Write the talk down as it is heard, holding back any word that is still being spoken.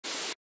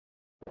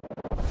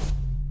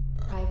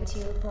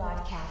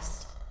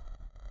broadcast.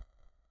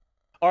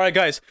 All right,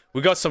 guys,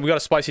 we got a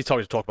spicy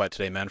topic to talk about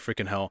today, man.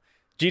 Freaking hell,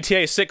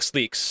 GTA 6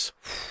 leaks.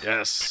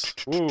 Yes.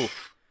 Ooh.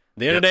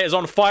 The internet is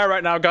on fire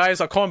right now,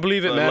 guys. I can't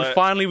believe it, man.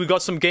 Finally, we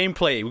got some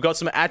gameplay. We got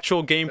some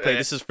actual gameplay.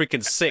 This is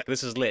freaking sick.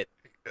 This is lit.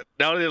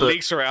 Not only the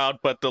leaks are out,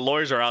 but the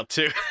lawyers are out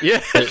too.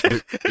 Yeah.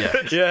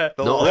 Yeah.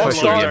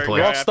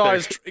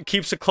 Rockstar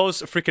keeps a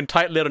close, freaking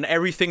tight lid on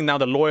everything. Now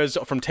the lawyers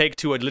from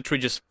Take-Two are literally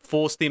just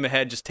full steam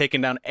ahead, just taking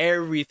down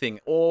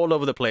everything all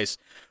over the place.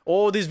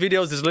 All these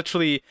videos,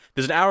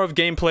 there's an hour of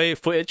gameplay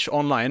footage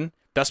online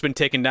that's been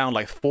taken down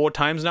like 4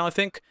 times now, I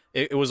think.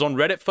 It was on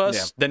Reddit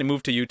first, then it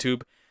moved to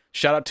YouTube.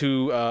 Shout out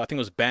to, I think it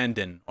was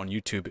Bandin on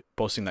YouTube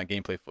posting that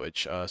gameplay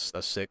footage.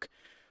 That's sick.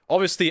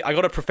 Obviously, I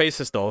gotta preface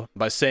this though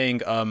by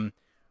saying,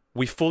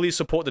 we fully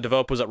support the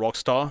developers at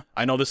Rockstar.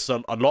 I know this is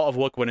a lot of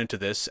work went into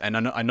this, and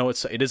I know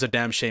it is a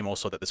damn shame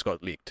also that this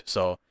got leaked.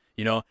 So,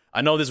 you know,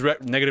 I know there's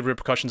negative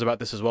repercussions about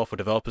this as well for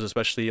developers,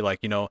 especially, like,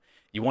 you know,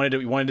 you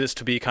wanted this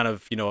to be kind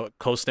of, you know,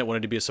 close-knit, wanted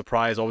it to be a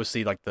surprise.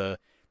 Obviously, like,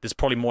 there's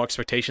probably more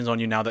expectations on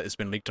you now that it's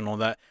been leaked and all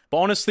that. But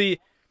honestly,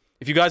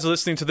 if you guys are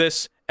listening to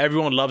this,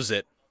 everyone loves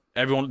it.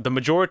 The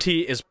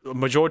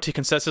majority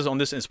consensus on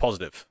this is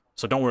positive.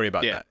 So don't worry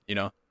about that, you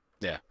know?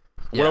 Yeah.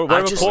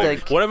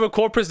 Whatever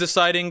corporate's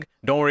deciding,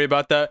 don't worry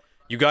about that.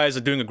 You guys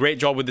are doing a great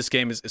job with this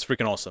game. It's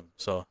freaking awesome.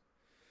 So,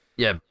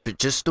 yeah, but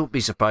just don't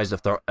be surprised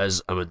if there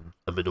is a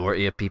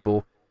minority of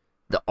people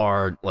that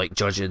are like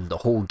judging the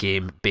whole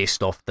game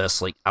based off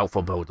this like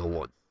alpha build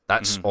alone.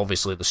 That's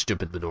obviously the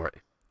stupid minority.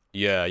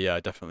 Yeah,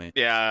 definitely.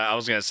 Yeah, I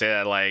was gonna say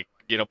that, like,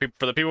 you know,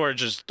 for the people who are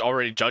just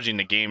already judging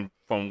the game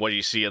from what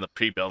you see in the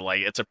pre-build,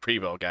 like, it's a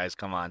pre-build, guys.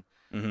 Come on,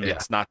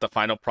 it's not the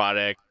final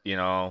product, you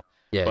know.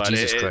 Yeah, but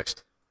Jesus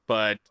Christ.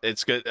 But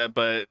it's good.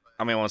 But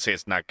I mean, I won't say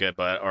it's not good,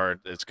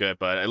 or it's good.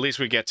 But at least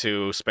we get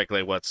to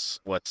speculate what's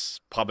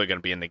probably going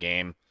to be in the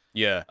game.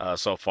 Yeah.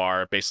 So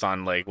far, based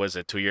on, like, what is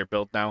it, 2-year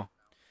build now?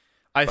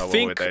 I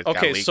think.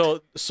 Okay,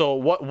 so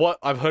what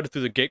I've heard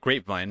through the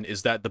grapevine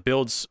is that the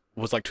builds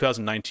was like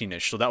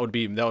 2019-ish. So that would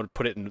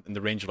put it in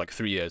the range of like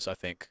 3 years, I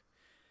think.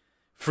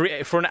 For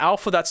an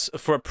alpha,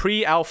 for a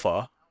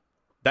pre-alpha,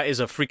 that is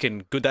a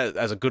freaking good. That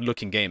as a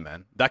good-looking game,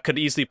 man. That could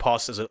easily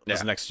pass as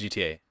the next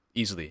GTA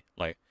easily,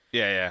 like.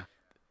 Yeah.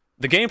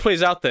 The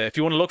gameplay's out there. If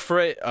you want to look for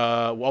it,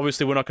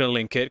 obviously we're not going to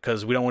link it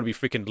because we don't want to be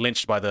freaking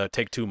lynched by the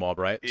Take-Two mob,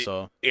 right?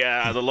 So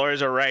yeah, the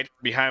lawyers are right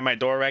behind my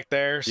door right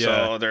there,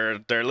 so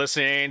they're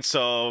listening.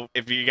 So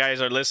if you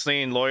guys are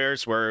listening,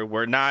 lawyers,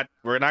 we're not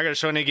going to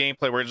show any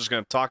gameplay. We're just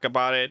going to talk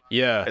about it.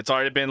 Yeah, it's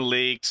already been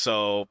leaked,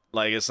 so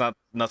like it's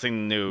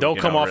nothing new. Don't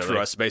come after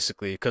us,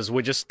 basically, because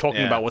we're just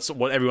talking about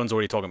what everyone's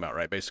already talking about,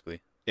 right?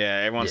 Basically.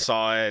 Yeah, everyone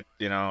saw it,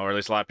 you know, or at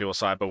least a lot of people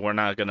saw it, but we're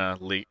not gonna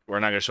leak. We're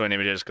not gonna show any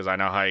images because I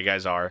know how you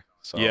guys are.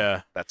 So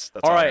yeah, that's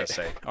all I'm gonna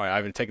say. All right,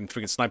 I've been taking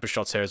freaking sniper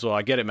shots here as well.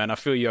 I get it, man. I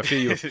feel you.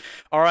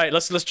 All right,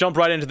 let's jump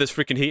right into this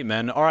freaking heat,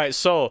 man. All right,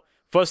 so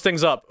first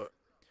things up,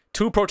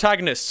 2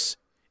 protagonists.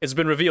 It's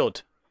been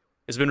revealed.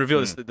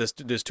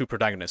 There's 2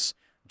 protagonists.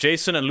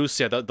 Jason and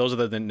Lucia. Those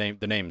are the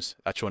names,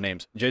 actual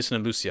names. Jason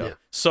and Lucia. Yeah.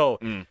 So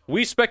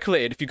we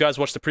speculated, if you guys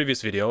watched the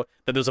previous video,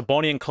 that there's a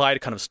Bonnie and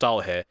Clyde kind of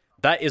style here.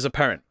 That is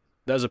apparent.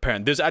 There's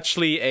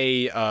actually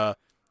there's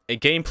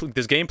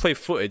gameplay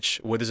footage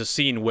where there's a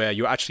scene where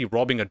you're actually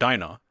robbing a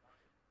diner.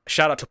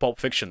 Shout out to Pulp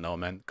Fiction though,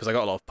 man, because I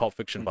got a lot of Pulp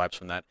Fiction vibes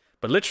from that.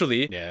 But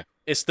literally,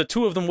 it's the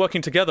 2 of them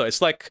working together.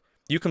 It's like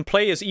you can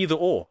play as either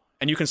or,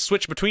 and you can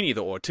switch between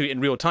either or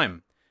in real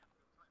time.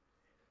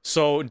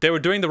 So they were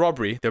doing the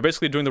robbery. They're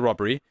basically doing the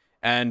robbery,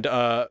 and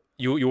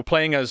you were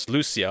playing as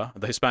Lucia,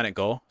 the Hispanic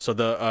girl. So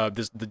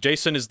the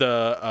Jason is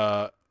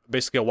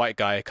basically a white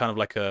guy, kind of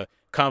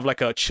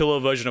like a chiller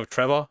version of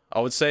Trevor, I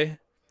would say.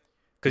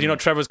 Because, you know,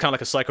 Trevor's kind of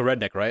like a psycho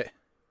redneck, right?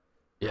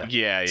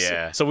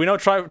 Yeah. So we know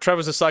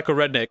Trevor's a psycho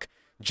redneck.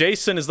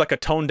 Jason is like a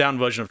toned-down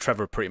version of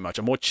Trevor, pretty much.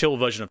 A more chill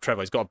version of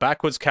Trevor. He's got a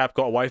backwards cap,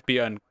 got a wife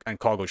beater, and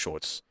cargo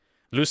shorts.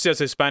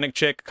 Lucia's a Hispanic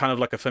chick, kind of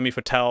like a Femme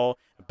Fatale,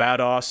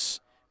 badass.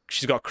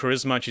 She's got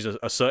charisma, and she's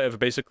assertive,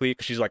 basically.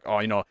 Because she's like, oh,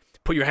 you know,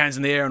 put your hands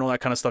in the air and all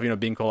that kind of stuff, you know,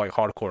 being called, like,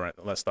 hardcore and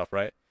all that stuff,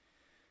 right?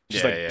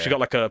 She's she got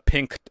like a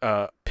pink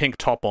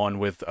top on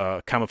with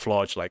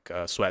camouflage like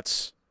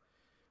sweats.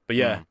 But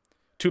yeah,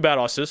 2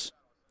 badasses,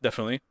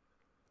 definitely.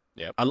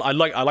 Yeah, I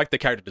like the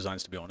character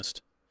designs, to be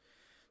honest.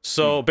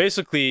 So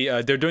basically,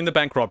 they're doing the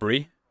bank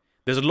robbery.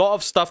 There's a lot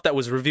of stuff that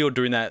was revealed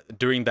during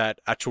that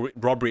actual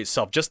robbery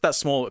itself. Just that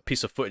small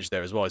piece of footage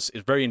there as well. It's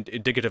very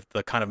indicative of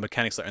the kind of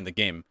mechanics that are in the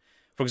game.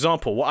 For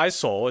example, what I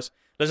saw was,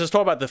 let's just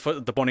talk about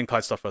the Bonnie and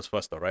Clyde stuff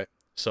first though, right?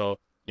 So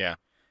yeah.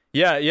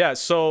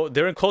 So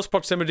they're in close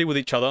proximity with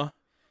each other.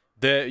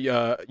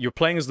 You're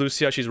playing as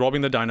Lucia. She's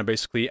robbing the diner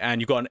basically, and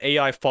you got an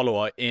AI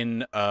follower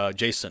in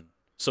Jason.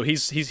 So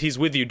he's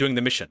with you doing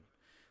the mission.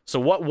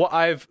 So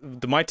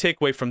my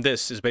takeaway from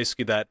this is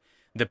basically that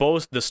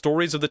the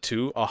stories of the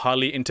 2 are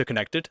highly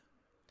interconnected.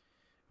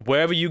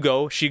 Wherever you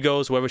go, she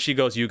goes. Wherever she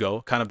goes, you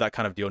go. Kind of that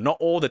kind of deal. Not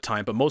all the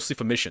time, but mostly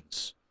for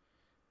missions.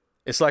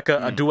 It's like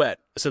a duet.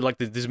 So like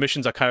these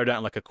missions are carried out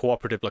in like a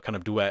cooperative like kind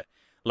of duet.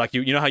 Like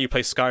you know how you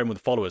play Skyrim with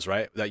followers,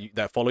 right?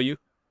 That follow you.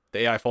 the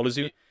AI follows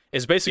you.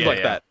 It's basically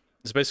like that.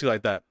 It's basically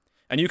like that,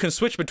 and you can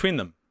switch between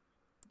them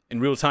in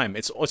real time.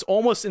 It's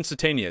almost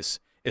instantaneous.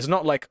 It's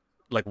not like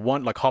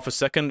half a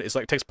second. It's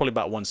like it takes probably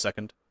about 1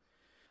 second.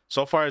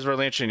 So far, it's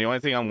really interesting. The only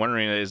thing I'm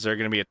wondering is there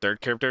going to be a third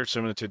character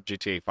similar to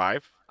GTA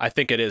 5? I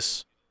think it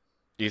is.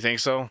 Do you think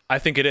so? I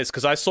think it is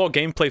because I saw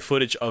gameplay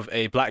footage of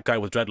a black guy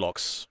with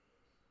dreadlocks.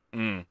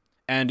 Mm.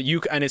 And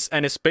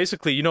it's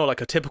basically, you know,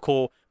 like a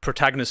typical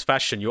protagonist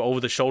fashion. You're over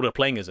the shoulder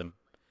playing as him.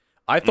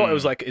 I thought it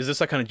was like, is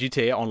this a kind of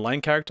GTA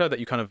Online character that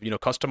you kind of, you know,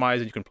 customize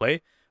and you can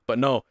play? But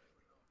no,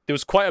 there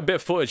was quite a bit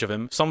of footage of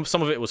him. Some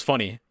of it was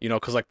funny, you know,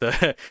 because like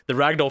the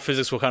ragdoll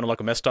physics were kind of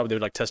like messed up. They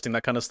were like testing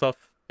that kind of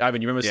stuff.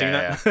 Ivan, you remember seeing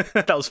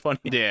that? That was funny.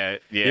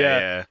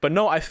 Yeah. But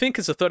no, I think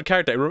it's a third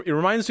character. It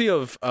reminds me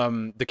of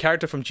the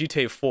character from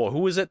GTA 4. Who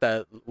was it?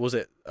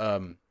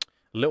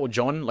 Little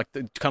John, like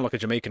kind of like a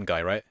Jamaican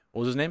guy, right?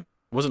 What was his name?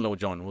 It wasn't Little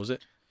John, was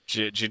it?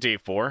 GTA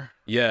 4?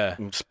 Yeah.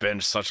 It's been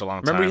such a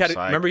long time.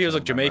 Remember Remember he was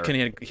like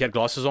Jamaican. He had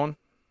glasses on.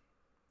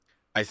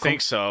 I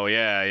think so.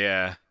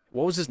 Yeah.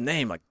 What was his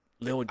name? Like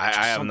Little. I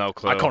have no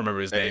clue. I can't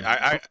remember his name.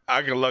 I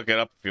can look it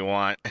up if you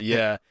want.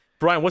 Yeah,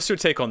 Brian, what's your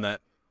take on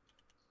that?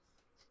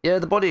 Yeah,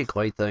 the Bonnie and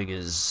Clyde thing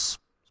is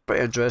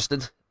pretty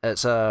interesting.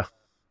 It's a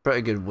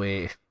pretty good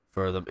way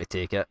for them to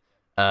take it.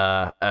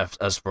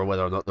 As for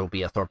whether or not there'll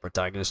be a third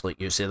protagonist,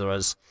 like you say there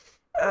is,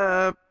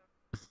 I'm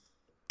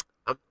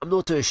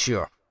not too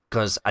sure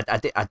because I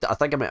think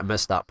I might have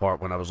missed that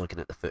part when I was looking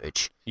at the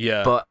footage.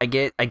 Yeah. But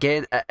again,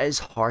 it is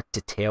hard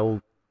to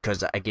tell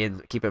because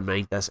again, keep in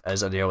mind this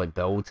is an early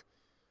build,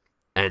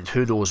 and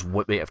who knows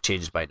what might have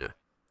changed by now.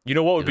 You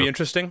know what would be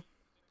interesting?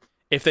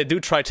 If they do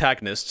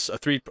tritagonists,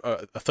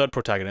 a third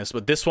protagonist,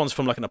 but this one's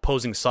from like an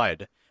opposing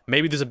side.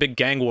 Maybe there's a big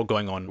gang war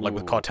going on, like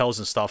with cartels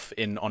and stuff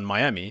on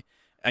Miami,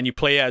 and you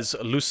play as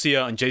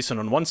Lucia and Jason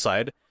on one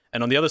side,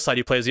 and on the other side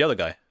you play as the other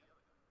guy.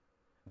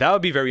 That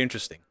would be very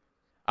interesting.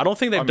 I don't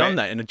think they've done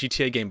that in a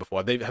GTA game before.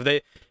 Have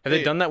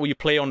they done that where you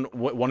play on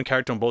one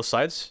character on both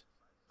sides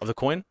of the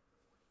coin?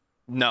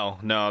 No.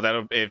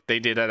 If they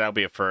did that, that'll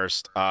be a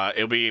first.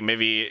 It'll be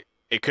maybe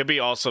it could be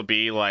also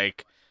be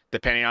like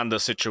depending on the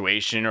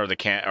situation or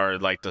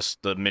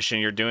the mission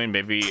you're doing.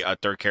 Maybe a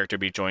third character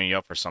be joining you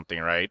up for something,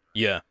 right?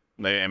 Yeah.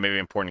 And maybe an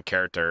important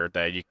character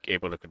that you're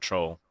able to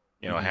control.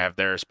 You know, have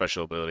their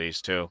special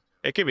abilities too.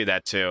 It could be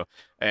that too.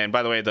 And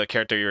by the way, the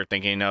character you're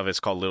thinking of is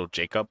called Little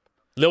Jacob.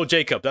 Lil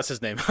Jacob, that's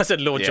his name. I said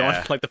Lil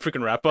John, like the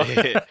freaking rapper.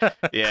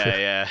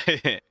 yeah.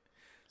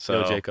 So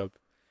Lil Jacob.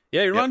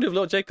 Yeah, he reminded me of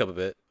Lil Jacob a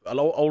bit. An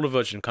older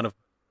version, kind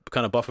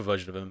of buffer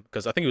version of him,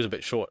 because I think he was a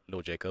bit short,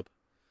 Lil Jacob.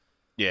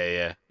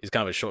 Yeah. He's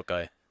kind of a short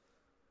guy.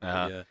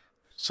 Yeah.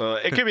 So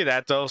it could be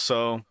that though.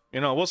 So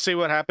we'll see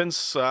what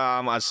happens.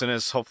 As soon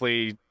as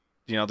hopefully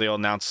they'll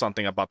announce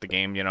something about the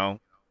game.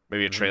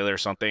 Maybe a trailer or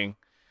something.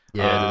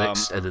 Yeah,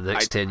 in the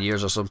next 10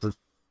 years or something.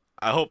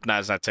 I hope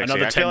not. It's not 10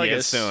 years.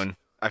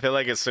 I feel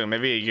like it's soon.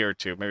 Maybe a year or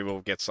two. Maybe we'll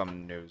get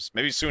some news.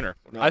 Maybe sooner.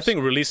 I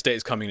think release date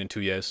is coming in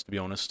 2 years, to be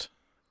honest.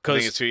 I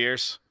think it's 2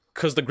 years.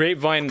 Because the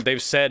Grapevine,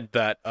 they've said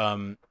that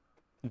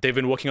they've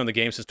been working on the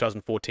game since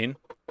 2014.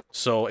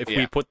 So if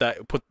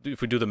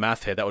we do the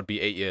math here, that would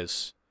be 8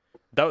 years.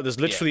 There's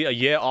literally a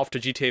year after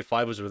GTA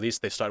 5 was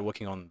released, they started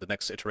working on the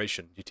next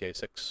iteration, GTA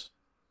 6.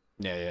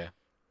 Yeah.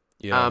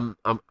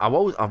 I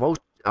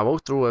will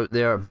throw out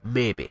there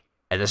maybe,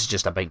 and this is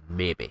just a big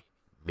maybe.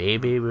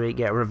 Maybe we might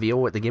get a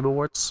reveal at the Game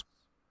Awards.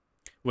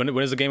 When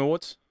is the Game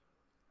Awards?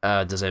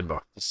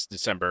 December. It's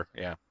December,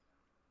 yeah.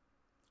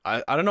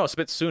 I don't know, it's a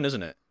bit soon,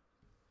 isn't it?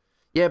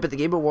 Yeah, but the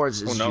Game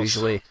Awards is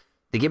usually...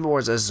 The Game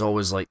Awards is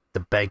always like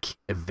the big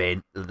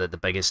event, the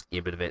biggest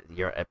game event of the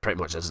year. It pretty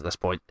much is at this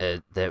point.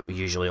 That we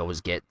usually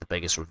always get the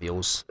biggest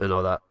reveals and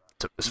all that,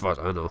 as far as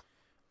I know.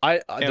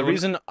 The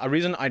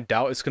reason I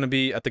doubt it's going to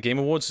be at the Game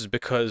Awards is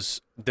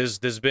because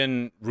there's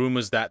been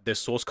rumors that their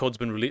source code's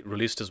been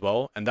released as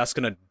well, and that's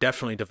going to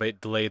definitely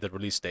delay the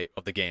release date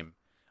of the game.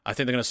 I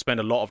think they're going to spend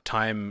a lot of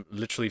time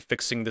literally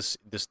fixing this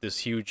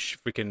huge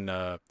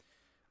freaking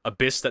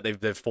abyss that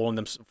they've fallen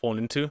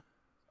into,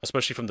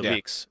 especially from the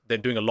leaks. They're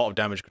doing a lot of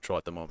damage control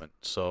at the moment.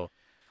 So,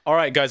 all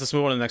right, guys, let's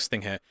move on to the next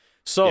thing here.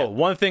 So,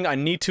 one thing I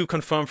need to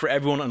confirm for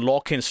everyone and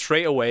lock in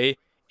straight away.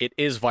 It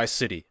is Vice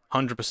City,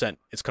 100%.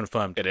 It's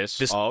confirmed. It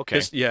is. Okay.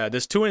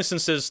 There's two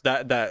instances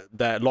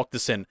that lock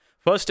this in.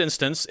 First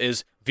instance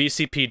is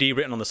VCPD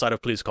written on the side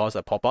of police cars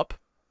that pop up.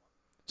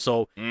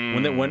 So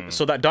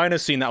so that diner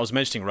scene that I was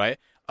mentioning, right?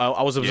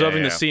 I was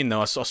observing the scene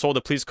though. I saw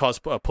the police cars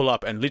pull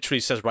up and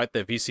literally says right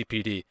there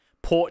VCPD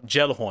Port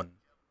Gellhorn,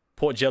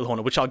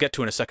 which I'll get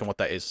to in a second. What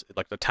that is,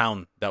 like the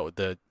town that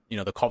the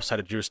cops had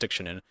a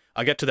jurisdiction in.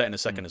 I'll get to that in a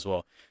second as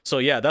well. So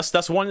yeah,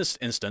 that's one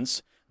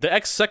instance.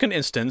 The second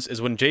instance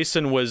is when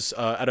Jason was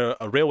at a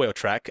railway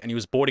track and he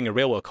was boarding a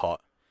railway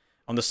cart.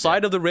 On the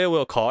side of the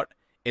railway cart,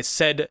 it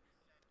said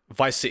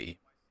Vice City.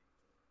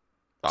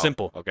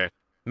 Simple. Okay.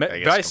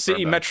 Vice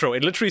City Metro.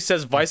 It literally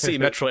says Vice City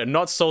Metro and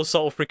not so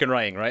freaking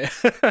writing, right?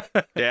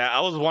 Yeah, I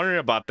was wondering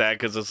about that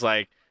because it's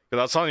like, because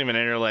I was telling him in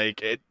there,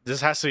 like, this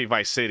has to be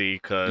Vice City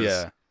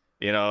because,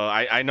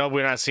 I know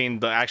we're not seeing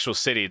the actual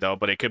city though,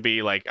 but it could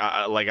be like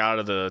out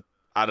of the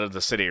out of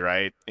the city,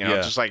 right? You know,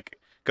 Yeah. just like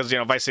because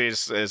Vice City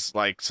is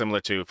like similar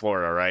to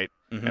Florida, right?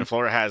 And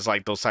Florida has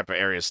like those type of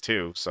areas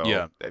too, so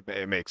Yeah.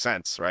 it makes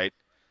sense, right?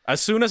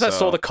 As soon as I saw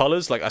So- the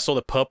colors, like I saw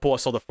the purple, I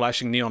saw the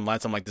flashing neon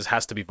lights, I'm like, this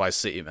has to be Vice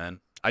City,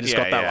 man. I just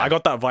got that. Yeah. I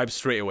got that vibe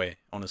straight away,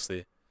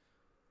 honestly.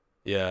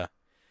 Yeah.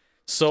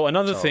 So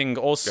another thing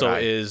also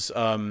is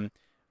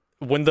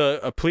when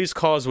the police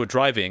cars were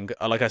driving,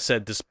 like I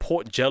said, this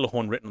Port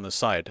Gellhorn written on the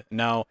side.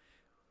 Now,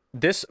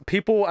 this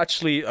people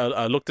actually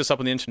looked this up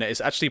on the internet. It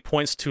actually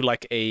points to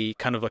like a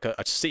kind of like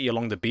a city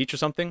along the beach or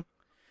something.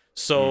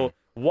 So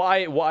what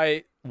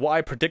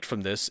I predict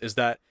from this is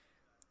that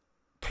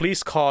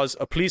police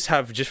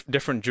have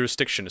different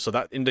jurisdictions, so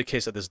that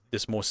indicates that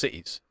there's more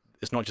cities.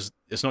 It's not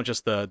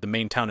just the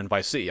main town in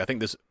Vice City. I think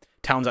there's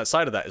towns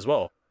outside of that as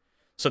well.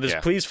 So there's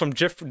police from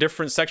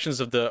different sections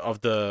of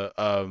the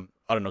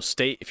I don't know,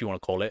 state, if you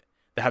want to call it,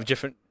 that have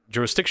different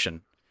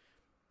jurisdiction.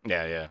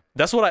 Yeah.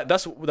 That's what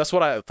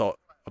I thought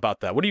about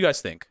that. What do you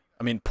guys think?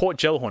 I mean, Port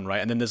Gellhorn, right?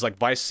 And then there's like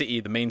Vice City,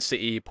 the main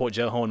city, Port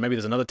Gellhorn. Maybe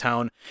there's another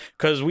town,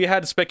 because we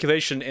had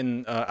speculation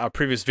in our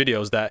previous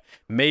videos that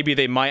maybe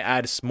they might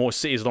add more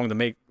cities along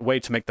the way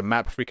to make the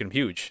map freaking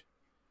huge.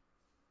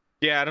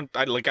 Yeah,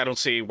 I don't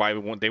see why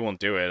they won't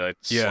do it.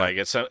 It's like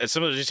it's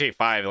similar to GTA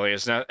 5. Like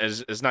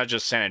it's not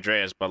just San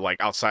Andreas, but like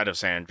outside of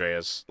San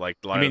Andreas, like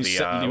a lot of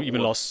the you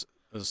mean Los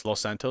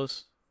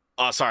Santos?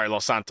 Oh, sorry,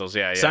 Los Santos.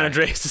 Yeah. San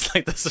Andreas is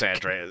like the San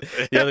Andreas.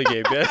 the other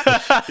game. Yeah.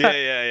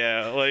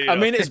 yeah. Well, I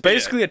mean, it's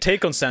basically a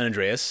take on San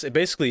Andreas. It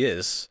basically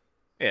is.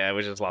 Yeah,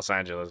 which is Los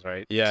Angeles,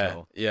 right? Yeah.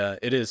 So, yeah,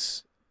 it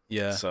is.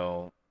 Yeah.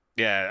 So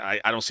yeah,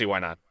 I don't see why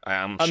not.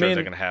 I'm sure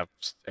they're gonna have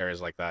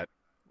areas like that.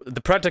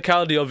 The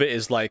practicality of it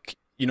is like,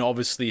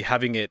 obviously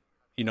having it,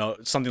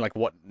 something like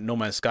what No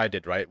Man's Sky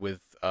did, right? With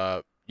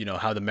how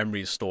the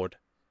memory is stored.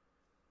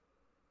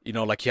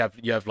 Like you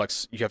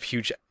have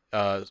huge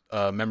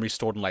memory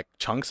stored in like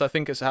chunks, I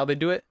think is how they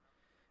do it.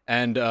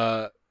 And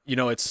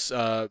it's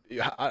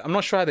I'm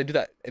not sure how they do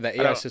that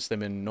AI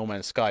system in No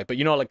Man's Sky, but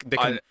like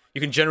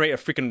you can generate a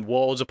freaking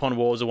walls upon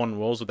walls upon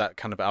walls with that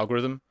kind of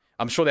algorithm.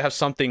 I'm sure they have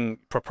something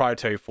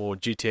proprietary for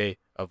GTA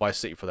Vice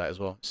City for that as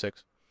well.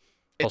 6,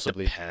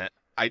 possibly.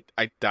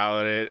 I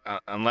doubt it,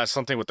 unless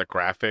something with the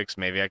graphics.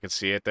 Maybe I could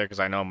see it there, because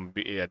I know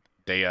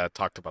they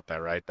talked about that,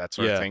 right? That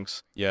sort of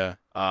things. Yeah.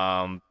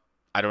 I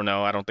don't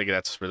know. I don't think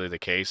that's really the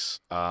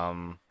case.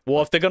 Well,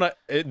 if they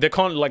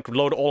can't like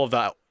load all of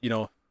that,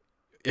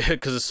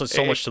 because it's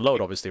so much to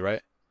load, obviously,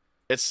 right?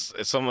 It's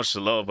so much to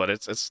load, but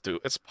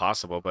it's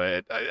possible.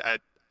 But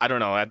I don't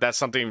know. That's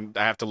something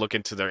I have to look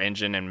into their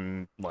engine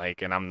and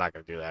I'm not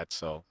gonna do that.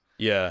 So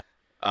yeah.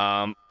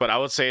 But I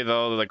would say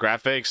though the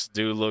graphics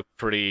do look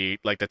pretty,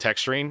 like the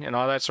texturing and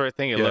all that sort of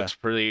thing. It looks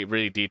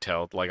really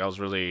detailed. Like I was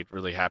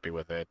really happy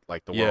with it.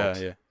 Like the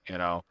world,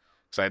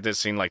 because I did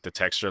see like the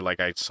texture. Like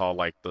I saw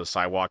like the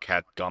sidewalk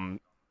had gum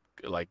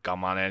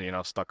on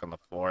it, stuck on the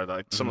floor,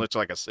 like similar to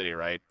like a city,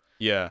 right?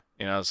 Yeah.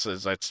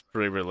 It's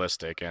pretty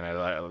realistic, and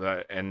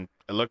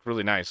it looked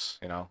really nice,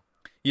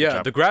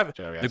 Yeah, the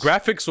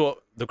graphics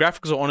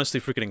were honestly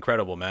freaking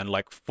incredible, man.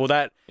 Like for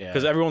that,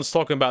 because everyone's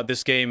talking about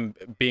this game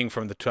being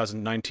from the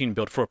 2019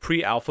 build. For a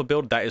pre-alpha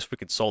build, that is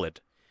freaking solid.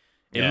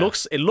 It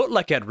looked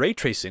like it had ray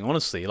tracing,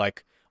 honestly.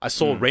 Like I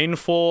saw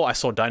rainfall, I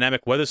saw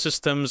dynamic weather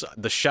systems.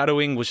 The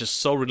shadowing was just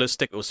so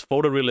realistic. It was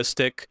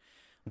photorealistic.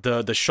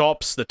 The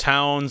shops, the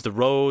towns, the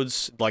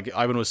roads, like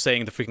Ivan was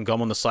saying, the freaking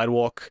gum on the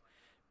sidewalk.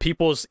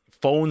 People's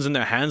phones in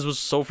their hands was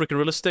so freaking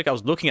realistic. I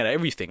was looking at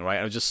everything, right?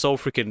 It was just so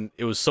freaking,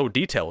 it was so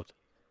detailed.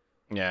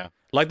 Yeah.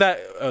 Like that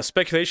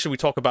speculation we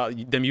talk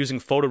about them using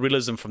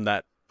photorealism from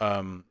that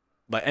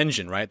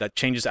engine, right? That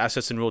changes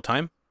assets in real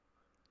time.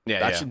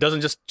 Yeah. Actually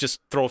doesn't just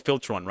throw a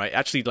filter on, right?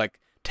 Actually like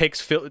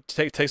takes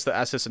the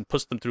assets and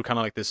puts them through kind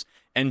of like this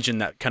engine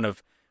that kind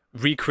of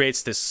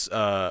recreates this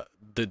the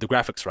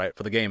graphics, right,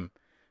 for the game.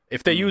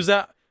 If they use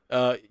that,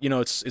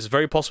 it's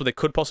very possible they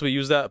could possibly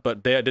use that,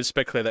 but they did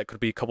speculate that could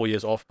be a couple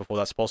years off before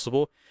that's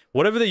possible.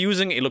 Whatever they're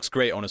using, it looks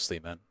great, honestly,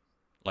 man.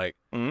 Like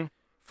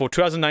for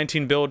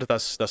 2019 build,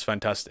 that's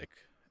fantastic.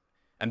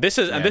 And this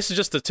is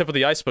just the tip of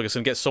the iceberg. It's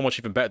gonna get so much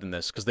even better than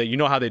this, because they,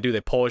 how they do,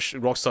 they polish.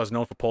 Rockstar's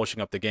known for polishing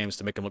up the games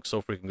to make them look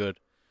so freaking good.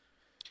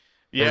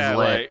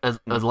 Yeah,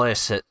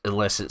 unless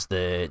it's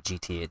the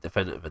GTA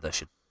Definitive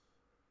Edition.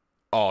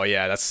 Oh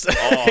yeah, that's. We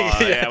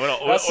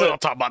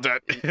don't talk about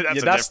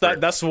that.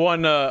 That's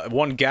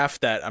one gaff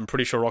that I'm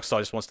pretty sure Rockstar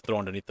just wants to throw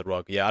underneath the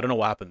rug. Yeah, I don't know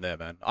what happened there,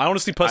 man. I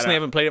honestly, personally,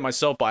 haven't played it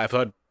myself, but I've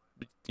heard,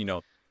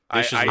 issues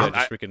with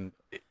just freaking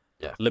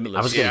limitless.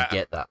 I was gonna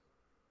get that.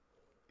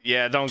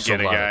 Yeah, don't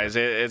get it, guys.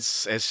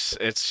 It's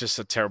just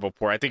a terrible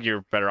port. I think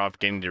you're better off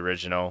getting the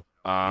original.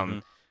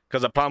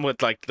 Because the problem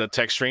with like the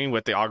texturing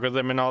with the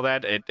algorithm and all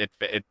that,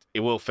 it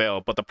will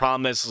fail. But the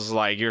problem is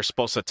like you're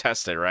supposed to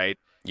test it, right?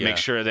 Yeah. Make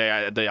sure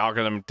the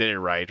algorithm did it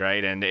right,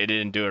 and it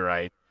didn't do it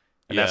right,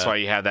 and that's why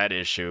you have that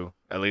issue.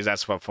 At least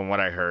that's from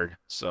what I heard.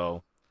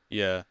 So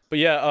yeah, but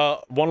yeah,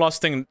 one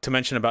last thing to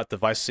mention about the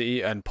Vice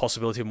City and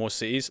possibility of more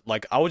cities.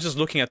 Like I was just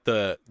looking at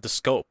the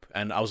scope,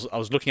 and I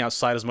was looking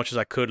outside as much as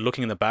I could,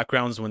 looking in the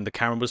backgrounds when the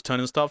camera was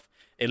turning and stuff.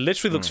 It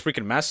literally looks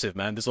freaking massive,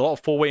 man. There's a lot of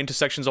four-way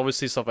intersections,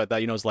 obviously, stuff like that.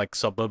 You know, it's like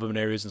suburban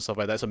areas and stuff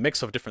like that. It's a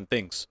mix of different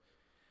things.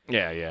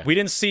 Yeah, yeah. I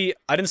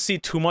didn't see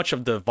too much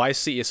of the Vice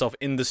City itself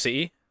in the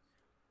city,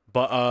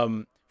 but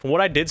from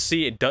what I did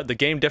see, the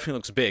game definitely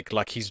looks big.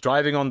 Like he's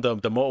driving on the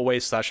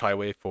motorway /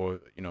 highway for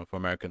for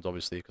Americans,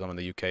 obviously, because I'm in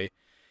the UK.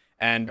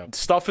 And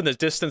stuff in the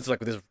distance, like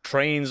there's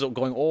trains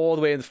going all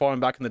the way in the far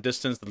and back in the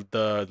distance.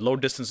 The low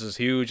distance is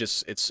huge.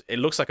 It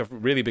looks like a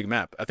really big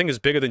map. I think it's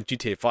bigger than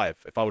GTA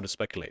 5, if I were to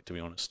speculate, to be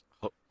honest.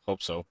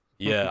 Hope so.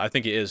 Yeah, I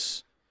think it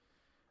is.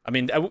 I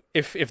mean,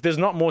 if there's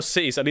not more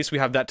cities, at least we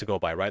have that to go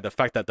by, right? The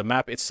fact that the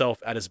map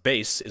itself at its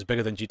base is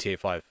bigger than GTA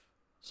 5.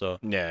 So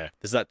yeah,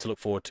 there's that to look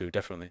forward to,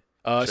 definitely.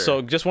 Sure.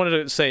 So just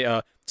wanted to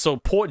say, so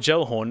Port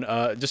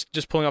Gellhorn,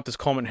 just pulling up this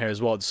comment here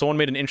as well. Someone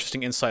made an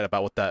interesting insight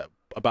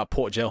about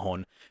Port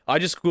Gellhorn. I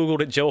just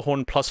googled it,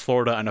 Gellhorn plus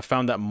Florida, and I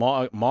found that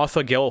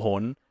Martha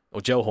Gellhorn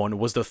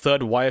was the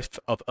third wife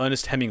of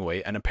Ernest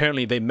Hemingway, and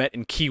apparently they met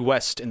in Key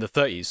West in the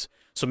 30s.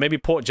 So maybe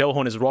Port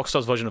Gellhorn is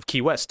Rockstar's version of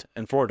Key West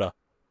in Florida.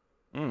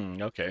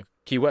 Okay.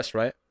 Key West,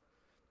 right?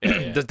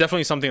 Yeah. There's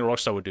definitely something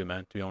Rockstar would do,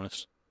 man, to be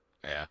honest.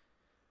 Yeah.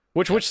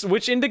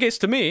 Which indicates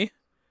to me,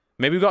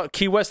 maybe we got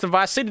Key West and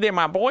Vice City there,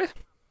 my boy.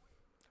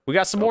 We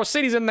got some more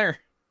cities in there.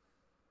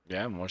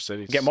 Yeah, more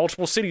cities. Get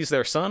multiple cities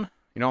there, son.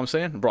 You know what I'm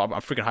saying? Bro, I'm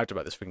freaking hyped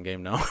about this freaking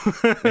game now.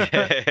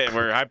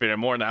 We're hyping it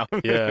more now.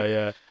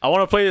 Yeah. I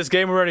want to play this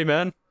game already,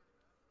 man.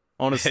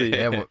 Honestly.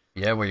 well,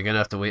 you're gonna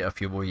have to wait a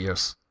few more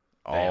years.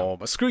 Oh,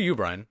 but screw you,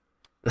 Brian.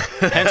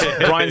 Hence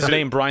Brian's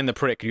name, Brian the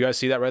Prick. You guys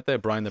see that right there?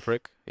 Brian the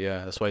Prick?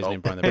 Yeah, that's why he's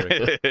named Brian the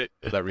Prick.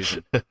 For that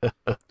reason.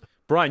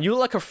 Brian, you look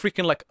like a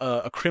freaking, like,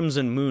 a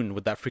crimson moon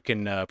with that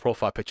freaking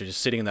profile picture just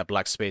sitting in that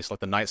black space,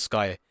 like the night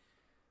sky.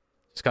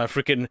 It's kind of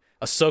freaking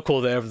a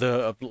circle there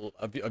of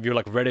your,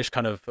 like, reddish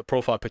kind of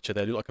profile picture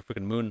there. You look like a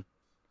freaking moon.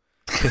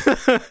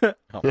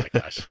 Oh, my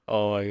gosh.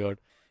 Oh, my God.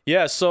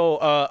 Yeah, so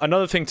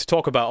another thing to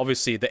talk about,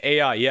 obviously, the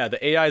AI. Yeah,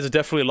 the AI is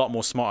definitely a lot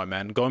more smarter,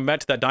 man. Going back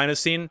to that diner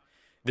scene,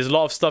 there's a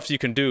lot of stuff you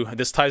can do.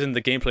 This ties into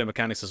the gameplay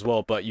mechanics as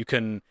well, but you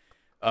can,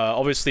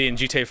 obviously in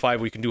GTA 5,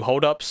 we can do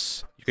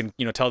hold-ups. You can,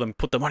 tell them,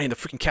 put the money in the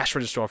freaking cash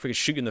register or freaking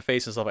shoot you in the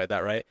face and stuff like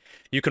that, right?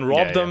 You can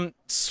rob them,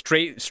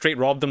 straight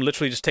rob them,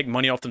 literally just take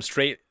money off them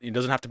straight. It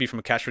doesn't have to be from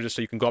a cash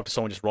register. You can go up to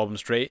someone, just rob them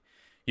straight.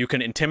 You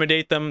can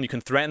intimidate them. You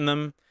can threaten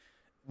them.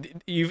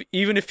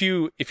 Even if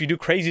you do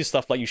crazy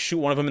stuff, like you shoot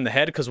one of them in the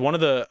head, because one of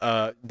the,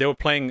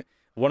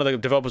 one of the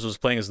developers was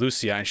playing as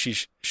Lucia, and she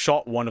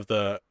shot one of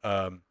the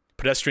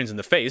pedestrians in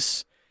the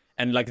face.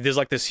 And like there's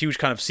like this huge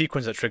kind of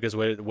sequence that triggers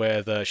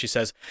where she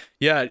says,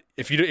 yeah,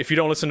 if you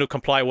don't listen to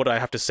comply what I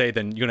have to say,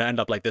 then you're gonna end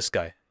up like this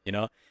guy,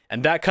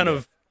 and that kind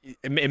of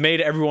it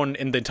made everyone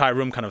in the entire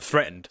room kind of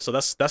threatened. So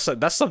that's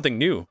something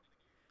new,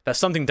 that's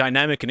something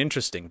dynamic and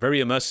interesting, very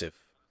immersive.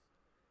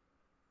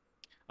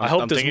 I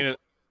hope this.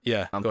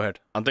 Yeah, go ahead.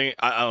 I'm thinking.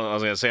 I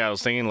was gonna say. I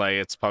was thinking like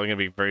it's probably gonna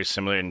be very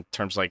similar in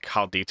terms of, like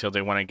how detailed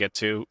they want to get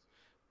to,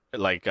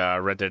 like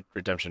Red Dead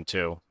Redemption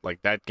 2.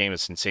 Like that game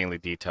is insanely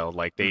detailed.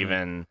 Like they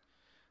even.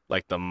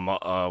 Like the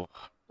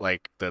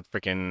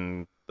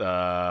freaking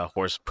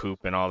horse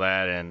poop and all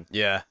that, and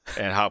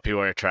and how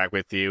people interact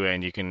with you,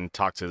 and you can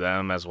talk to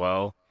them as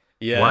well.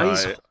 Yeah.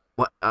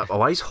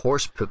 Why is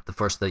horse poop the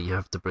first thing you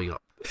have to bring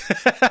up?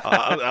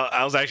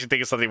 I was actually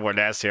thinking something more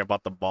nasty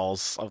about the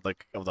balls of the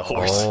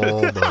horse.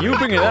 Oh you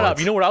bringing that up?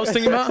 You know what I was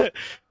thinking about?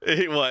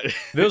 What?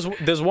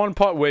 There's one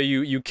part where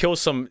you kill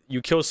some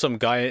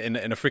guy in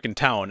a freaking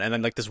town, and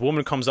then like this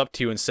woman comes up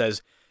to you and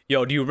says,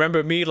 yo, do you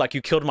remember me? Like,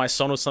 you killed my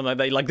son or something like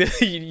that. Like,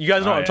 you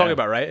guys know what I'm talking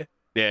about, right?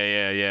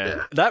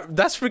 Yeah.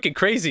 That's freaking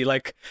crazy.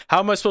 Like, how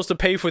am I supposed to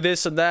pay for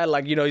this and that?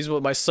 Like, he's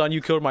with my son.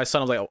 You killed my son.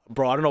 I was like, oh,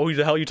 bro, I don't know who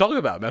the hell you're talking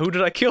about, man. Who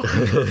did I kill?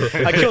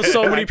 I killed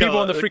so many people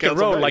on the freaking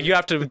road. Like, you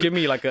have to give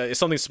me, like,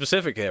 something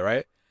specific here,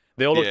 right?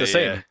 They all look the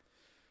same. Yeah.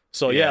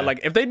 So, yeah, like,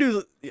 if they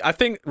do... I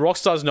think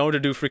Rockstar's known to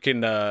do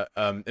freaking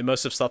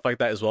immersive stuff like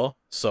that as well.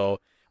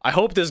 So, I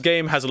hope this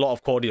game has a lot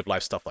of quality of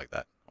life stuff like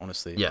that,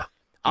 honestly. Yeah.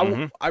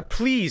 I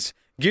please...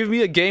 Give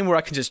me a game where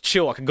I can just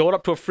chill. I can go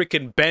up to a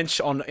freaking bench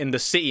in the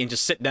city and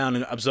just sit down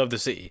and observe the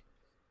city.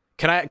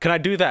 Can I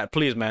do that,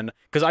 please, man?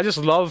 Because I just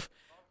love,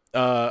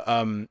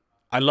 I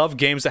love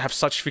games that have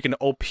such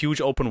freaking huge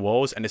open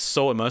worlds and it's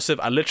so immersive.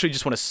 I literally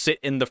just want to sit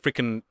in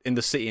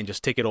the city and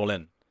just take it all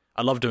in.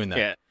 I love doing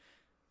that.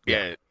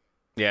 Yeah,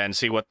 and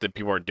see what the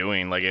people are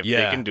doing. Like if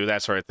they can do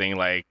that sort of thing,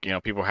 like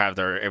people have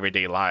their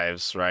everyday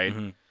lives, right?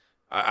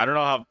 I don't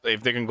know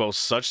if they can go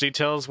such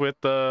details with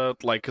the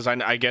because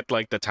I get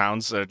like the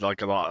towns are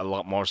like a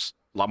lot more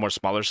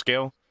smaller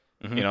scale,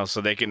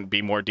 so they can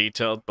be more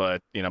detailed,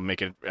 but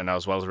make it and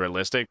as well as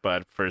realistic.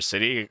 But for a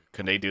city,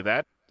 can they do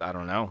that? I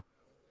don't know.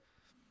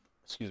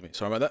 Excuse me,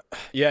 sorry about that.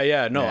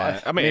 Yeah, no. Yeah.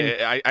 I mean,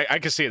 I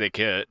can see they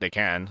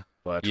can,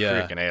 but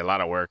freaking a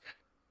lot of work.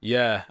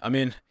 Yeah, I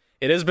mean,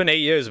 it has been 8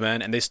 years,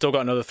 man, and they still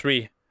got another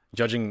 3,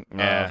 judging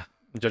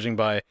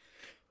by.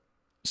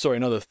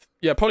 Sorry,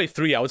 probably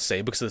 3, I would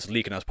say, because of this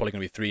leak, and that's probably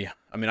going to be 3.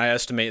 I mean, I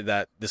estimate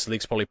that this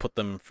leak's probably put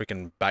them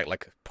freaking back,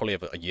 like, probably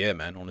a year,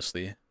 man,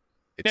 honestly.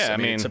 I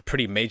mean, it's a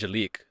pretty major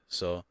leak,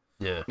 so...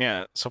 Yeah.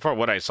 Yeah, so far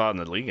what I saw in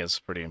the league is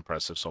pretty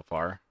impressive so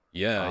far.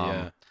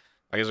 Yeah.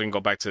 I guess we can go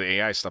back to the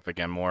AI stuff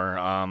again more.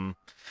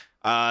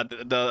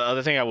 The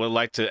other thing I would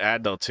like to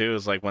add though too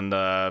is like when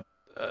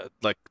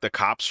like the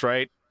cops,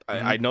 right?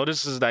 I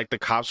noticed is like the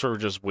cops were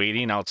just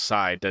waiting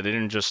outside. They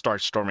didn't just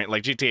start storming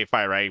like GTA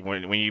 5, right?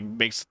 When you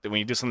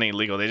do something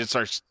illegal, they just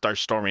start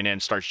storming in,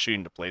 start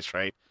shooting the place,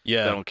 right?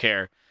 Yeah. They don't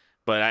care.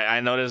 But I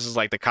noticed is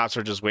like the cops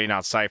are just waiting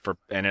outside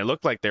and it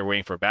looked like they're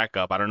waiting for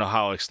backup. I don't know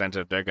how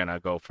extensive they're gonna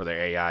go for their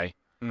AI. I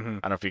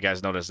don't know if you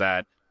guys noticed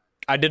that.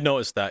 I did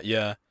notice that.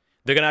 Yeah.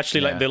 They're gonna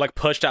actually like they're like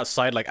pushed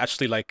outside, like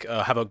actually like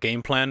have a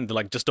game plan. They're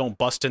like just don't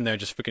bust in there,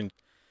 just freaking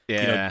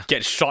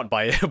get shot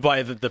by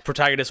the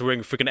protagonist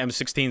wearing freaking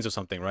M16s or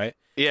something, right?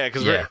 Yeah,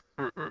 because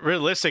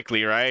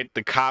realistically, right,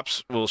 the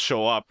cops will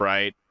show up,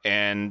 right,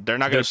 and they're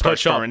not gonna start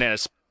storming in.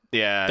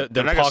 Yeah,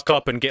 they'll park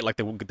up and get like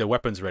the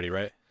weapons ready,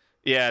 right?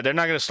 Yeah, they're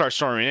not gonna start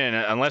storming in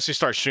unless you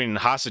start shooting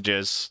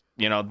hostages.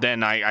 You know,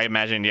 then I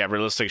imagine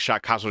realistic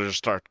shot cops will just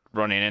start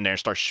running in there and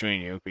start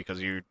shooting you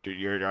because you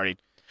already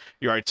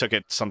took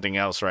it something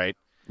else, right?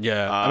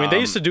 Yeah, I mean, they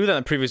used to do that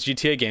in previous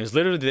GTA games.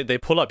 Literally, they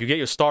pull up, you get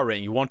your star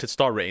rating, you wanted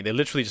star rating. They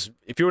literally just,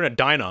 if you're in a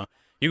diner,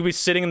 you could be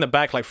sitting in the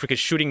back, like, freaking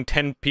shooting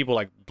 10 people,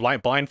 like,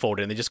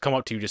 blindfolded, and they just come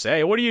up to you, just say,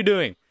 hey, what are you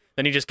doing?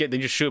 Then you just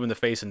shoot them in the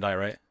face and die,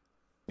 right?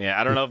 Yeah,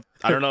 I don't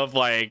know if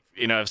like,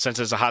 you know, since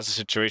it's a hostage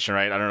situation,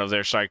 right? I don't know if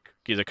they're like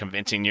either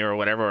convincing you or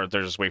whatever, or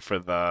they're just wait for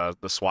the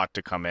SWAT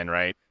to come in,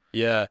 right?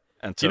 Yeah.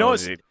 Until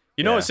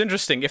it's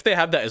interesting. If they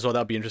have that as well,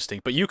 that'd be interesting.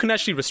 But you can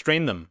actually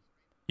restrain them.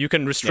 You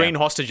can restrain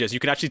hostages. You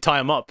can actually tie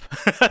them up.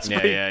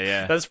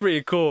 That's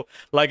pretty cool.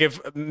 Like if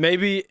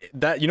maybe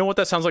that, you know what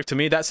that sounds like to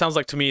me? That sounds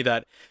like to me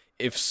that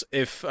if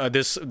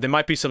there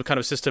might be some kind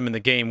of system in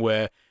the game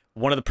where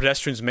one of the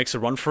pedestrians makes a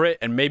run for it,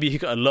 and maybe he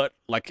could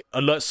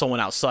alert someone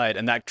outside,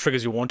 and that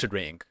triggers your wanted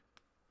rating,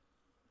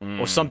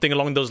 or something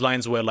along those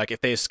lines. Where like if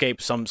they escape,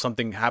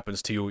 something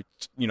happens to you.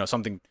 You know,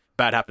 something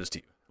bad happens to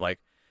you. Like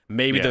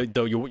maybe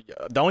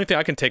the only thing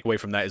I can take away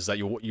from that is that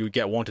you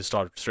get wanted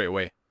started straight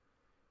away.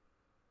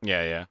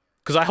 Yeah.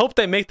 Because I hope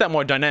they make that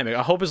more dynamic.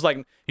 I hope it's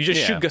like you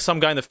just shoot some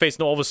guy in the face,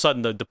 and all of a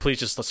sudden the police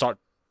just start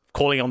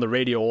calling on the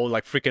radio, or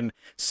like freaking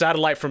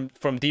satellite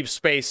from deep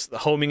space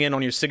homing in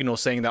on your signal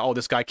saying that, oh,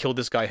 this guy killed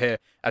this guy here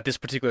at this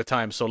particular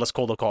time, so let's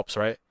call the cops,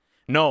 right?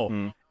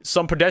 No.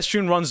 Some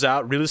pedestrian runs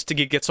out,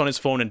 realistically gets on his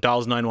phone and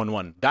dials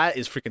 911. That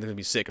is freaking gonna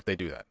be sick if they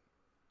do that.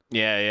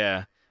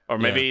 Yeah. Or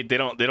maybe they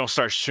don't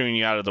start shooting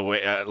you out of the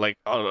way, like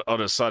all of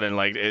a sudden,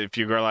 like if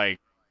you go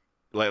like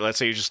let's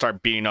say you just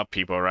start beating up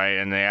people, right?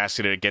 And they ask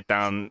you to get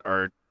down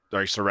or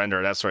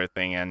surrender, that sort of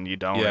thing, and you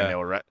don't, and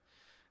they'll,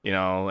 you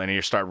know, and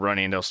you start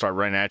running, they'll start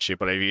running at you.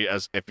 But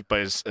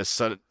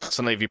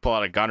suddenly if you pull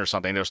out a gun or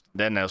something,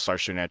 then they'll start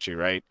shooting at you,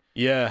 right?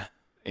 Yeah.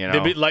 You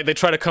know, they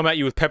try to come at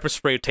you with pepper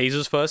spray,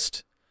 tasers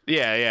first.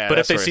 Yeah. But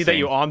if they see that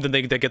you're armed, then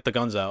they get the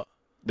guns out.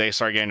 They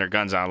start getting their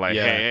guns out, like,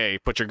 hey,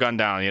 put your gun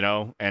down, you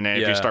know. And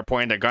then if you start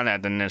pointing their gun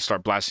at them, then they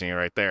start blasting you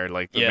right there,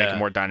 like make it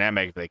more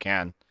dynamic if they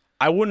can.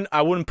 I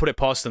wouldn't put it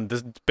past them.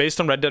 Based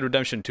on Red Dead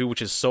Redemption 2,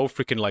 which is so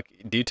freaking like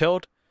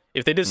detailed,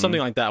 if they did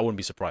something like that, I wouldn't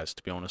be surprised,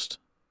 to be honest.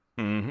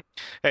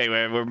 Hey,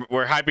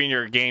 we're hyping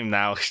your game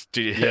now,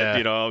 you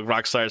know,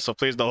 Rockstar. So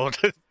please don't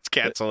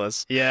cancel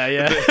us.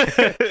 Yeah.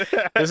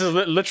 This is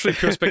literally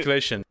pure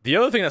speculation. The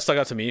other thing that stuck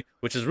out to me,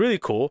 which is really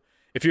cool,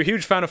 if you're a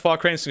huge fan of Far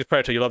Cry Instinct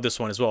Predator, you love this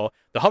one as well.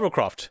 The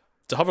hovercraft.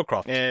 It's a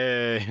hovercraft.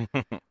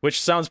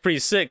 Which sounds pretty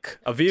sick.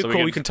 A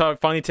vehicle we can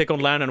finally take on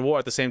land and water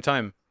at the same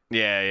time.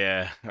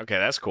 Yeah. Okay,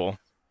 that's cool.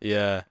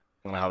 Yeah. I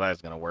don't know how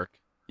that's gonna work.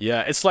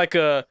 Yeah, it's like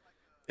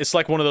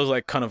one of those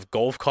like kind of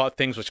golf cart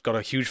things which got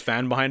a huge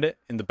fan behind it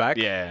in the back.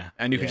 Yeah.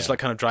 And you can just like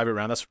kind of drive it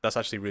around. That's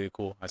actually really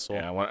cool. I saw.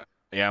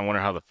 Yeah, I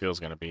wonder how the feel's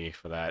gonna be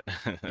for that.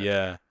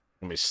 Yeah.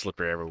 Gonna be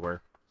slippery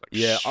everywhere.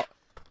 Like,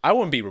 I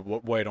wouldn't be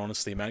worried,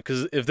 honestly, man.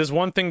 Because if there's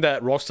one thing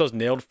that Rockstar's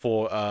nailed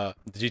for the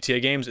GTA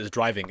games is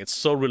driving. It's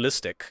so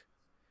realistic.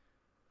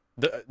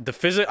 The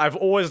physics, I've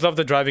always loved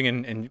the driving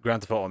in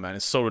Grand Theft Auto, man.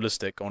 It's so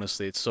realistic,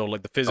 honestly. It's so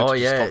like the physics are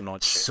just top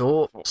notch.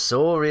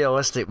 So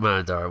realistic,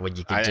 man. When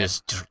you can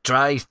just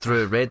drive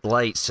through red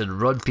lights and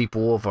run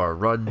people over,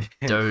 run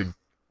down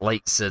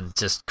lights and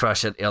just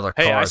crash into other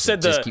cars. Hey, I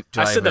said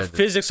the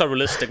physics are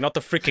realistic, not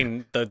the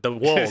freaking the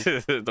world,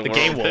 the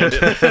game world.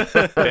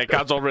 Yeah,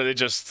 cops over, they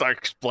just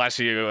start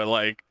blasting you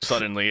like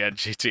suddenly at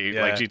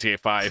GTA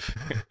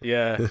 5.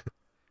 Yeah.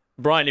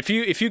 Brian, if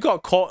you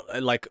got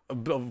caught like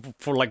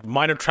for like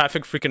minor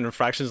traffic freaking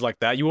infractions like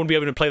that, you won't be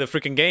able to play the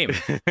freaking game.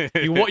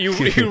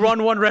 You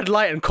run one red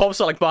light and cops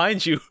are like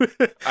behind you.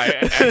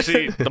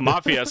 Actually, the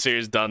Mafia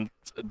series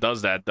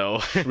does that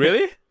though.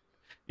 Really?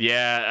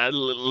 Yeah, at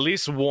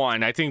least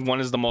one. I think one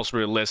is the most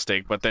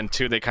realistic, but then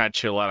two, they kind of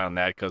chill out on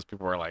that because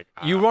people are like,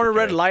 you run a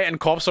red light and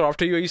cops are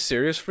after you. Are you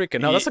serious? Freaking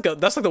no, that's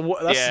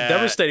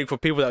devastating for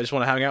people that just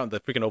want to hang out in the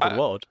freaking open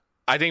world.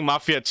 I think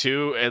Mafia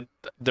 2, at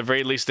the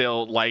very least,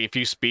 they'll, like, if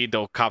you speed,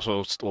 cops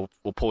will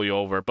pull you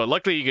over. But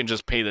luckily, you can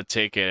just pay the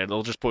ticket.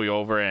 They'll just pull you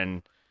over,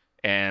 and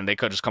and they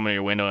could just come in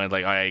your window and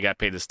like, all right, you got to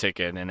pay this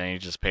ticket, and then you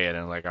just pay it,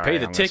 and like, all Pay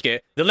right, the I'm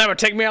ticket. They'll never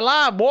take me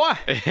alive, boy.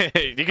 you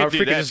can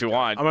do that if you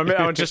want. I'm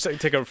gonna just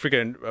take a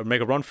freaking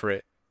make a run for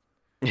it.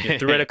 Yeah,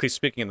 theoretically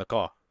speaking, in the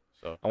car.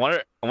 So I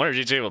wonder if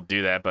GTA will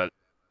do that, but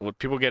would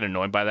people get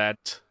annoyed by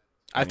that?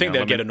 I think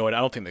they'll get annoyed. I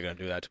don't think they're gonna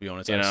do that, to be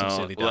honest. I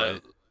sincerely doubt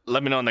it.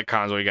 Let me know in the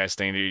comments what you guys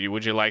think.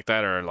 Would you like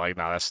that, or like,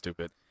 nah, that's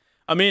stupid?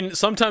 I mean,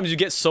 sometimes you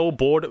get so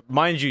bored.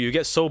 Mind you, you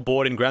get so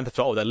bored in Grand Theft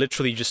Auto that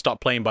literally you just start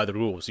playing by the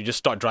rules. You just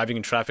start driving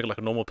in traffic like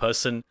a normal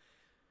person.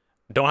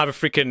 Don't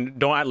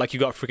act like you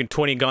got freaking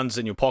 20 guns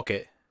in your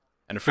pocket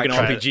and a freaking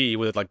RPG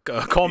with like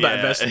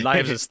combat vests and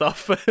knives and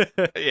stuff.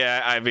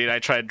 Yeah, I mean, I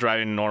tried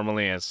driving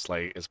normally. It's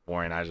like, it's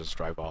boring. I just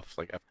drive off.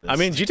 Like, I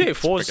mean, GTA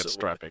 4 is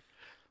traffic.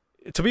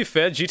 To be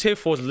fair, GTA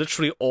 4 is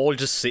literally all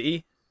just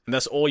city, and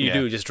that's all you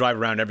do. Just drive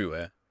around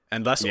everywhere.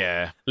 And that's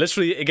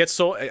literally, it gets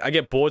so I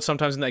get bored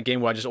sometimes in that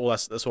game where I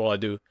just that's all I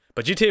do.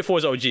 But GTA 4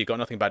 is OG. Got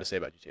nothing bad to say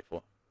about GTA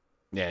 4.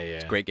 Yeah,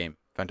 it's a great game,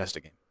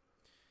 fantastic game.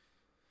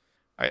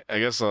 I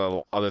guess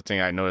the other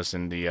thing I noticed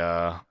in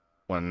the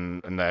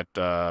in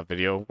that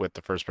video with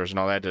the first person,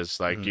 all that is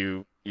like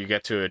you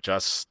get to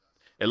adjust.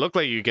 It looked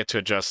like you get to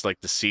adjust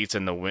like the seats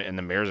and the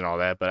mirrors and all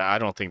that, but I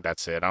don't think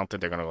that's it. I don't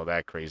think they're gonna go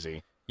that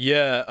crazy.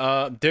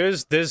 Yeah,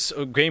 there's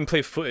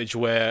gameplay footage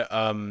where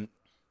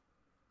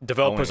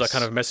developers are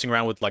kind of messing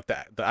around with like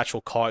the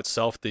actual car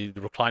itself, the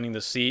reclining the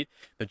seat,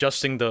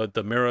 adjusting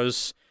the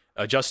mirrors,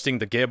 adjusting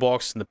the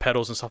gearbox and the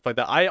pedals and stuff like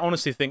that. I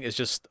honestly think it's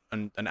just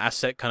an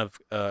asset kind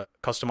of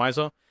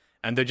customizer,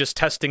 and they're just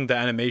testing the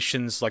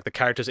animations, like the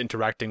characters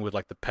interacting with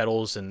like the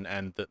pedals and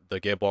the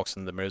gearbox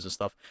and the mirrors and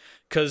stuff.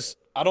 Because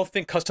I don't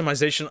think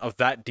customization of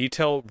that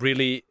detail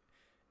really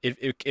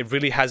it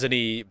really has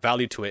any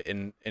value to it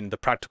in the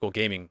practical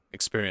gaming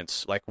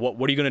experience. Like what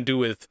are you gonna do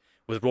with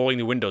rolling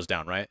the windows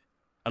down, right?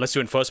 Unless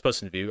you're in first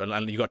person view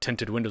and you got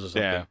tinted windows or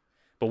something. Yeah.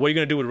 But what are you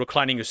gonna do with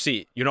reclining your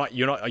seat? You're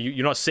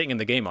not sitting in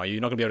the game, are you?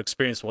 You're not gonna be able to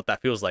experience what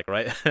that feels like,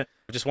 right?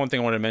 Just one thing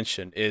I wanted to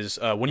mention is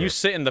when you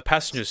sit in the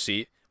passenger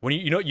seat, when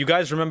you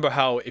guys remember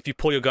how if you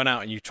pull your gun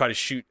out and you try to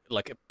shoot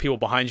like people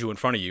behind you in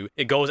front of you,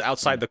 it goes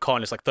outside the car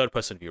and it's like third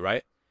person view,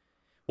 right?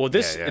 Well,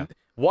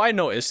 what I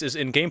noticed is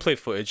in gameplay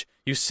footage,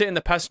 you sit in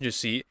the passenger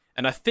seat,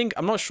 and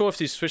I'm not sure if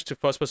they switched to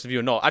first person view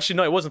or not. Actually,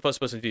 no, it wasn't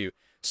first person view.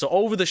 So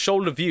over the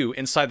shoulder view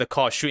inside the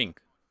car shooting.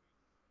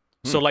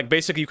 So like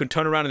basically you can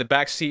turn around in the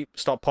back seat,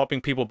 start popping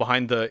people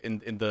behind the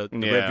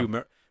rear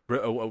view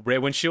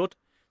rear windshield.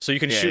 So you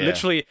can shoot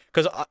literally,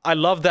 because I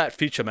love that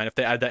feature, man, if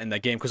they add that in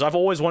that game, because I've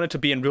always wanted to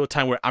be in real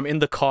time where I'm in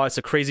the car, it's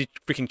a crazy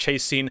freaking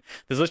chase scene.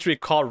 There's literally a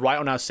car right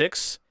on our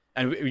 6,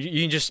 and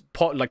you can just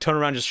turn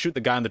around and just shoot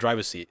the guy in the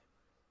driver's seat.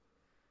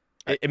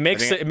 It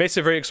makes a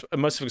very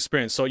immersive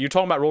experience. So you're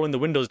talking about rolling the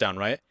windows down,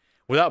 right?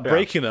 Without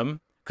breaking them,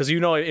 because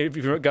if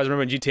you guys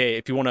remember in GTA,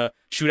 if you want to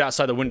shoot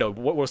outside the window,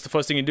 what's the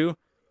first thing you do?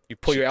 You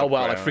pull your elbow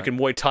out like freaking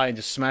Muay Thai and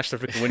just smash the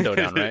freaking window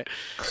down, right?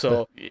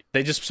 So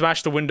they just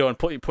smash the window and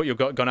put your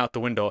gun out the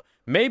window.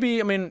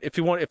 Maybe, I mean, if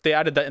they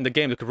added that in the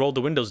game, they could roll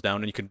the windows down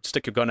and you could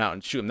stick your gun out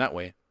and shoot them that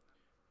way.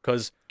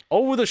 Because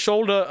over the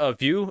shoulder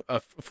view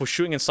for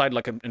shooting inside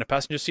like in a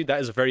passenger seat, that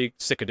is a very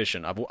sick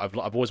addition. I've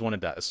always wanted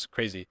that. It's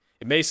crazy.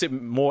 It makes it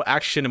more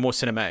action and more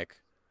cinematic.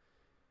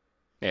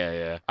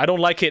 Yeah. I don't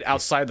like it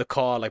outside the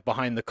car, like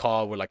behind the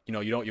car, where like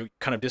you're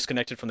kind of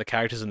disconnected from the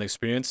characters and the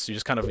experience. You're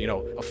just kind of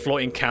a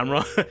floating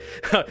camera,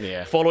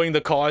 following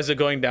the car as they're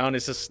going down.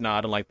 It's just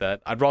I don't like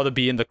that. I'd rather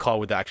be in the car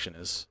where the action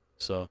is.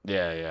 So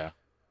yeah.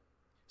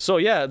 So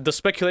yeah, the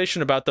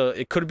speculation about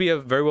it could be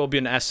very well be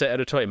an asset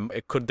editor.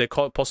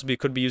 Possibly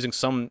could be using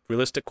some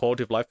realistic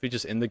quality of life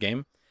features in the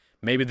game.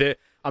 Maybe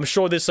I'm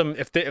sure there's some,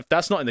 if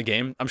that's not in the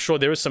game, I'm sure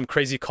there is some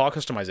crazy car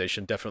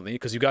customization, definitely,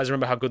 because you guys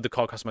remember how good the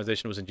car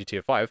customization was in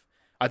GTA 5.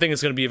 I think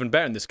it's going to be even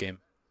better in this game.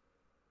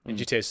 In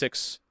GTA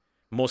 6.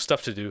 More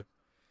stuff to do.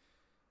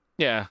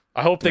 Yeah.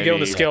 I hope they get on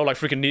the scale like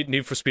freaking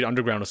Need for Speed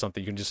Underground or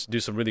something. You can just do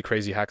some really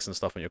crazy hacks and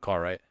stuff on your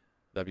car, right?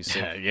 That'd be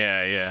sick.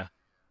 Yeah.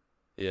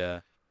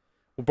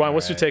 Well, Brian,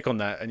 what's your take on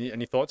that?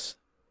 Any thoughts?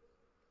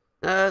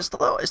 It's the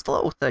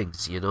little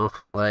things,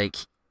 like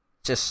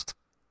just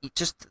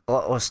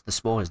the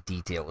smallest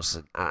details.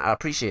 And I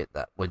appreciate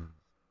that when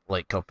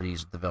like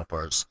companies and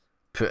developers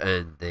put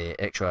in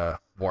the extra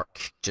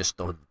work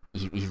just on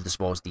even the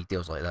smallest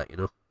details like that,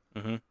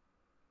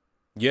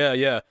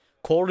 Yeah.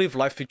 Quality of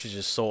life features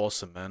is so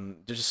awesome, man.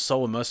 They're just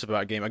so immersive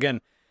about a game.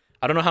 Again,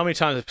 I don't know how many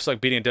times it's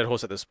like beating a dead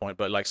horse at this point,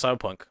 but like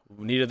Cyberpunk,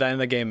 we needed that in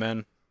the game,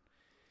 man.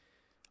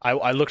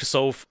 I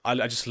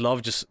just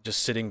love just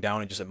sitting down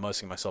and just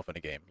immersing myself in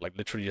a game. Like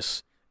literally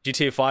just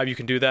GTA 5, you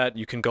can do that.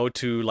 You can go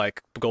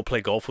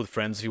play golf with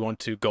friends if you want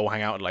to. Go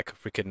hang out at like a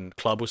freaking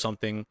club or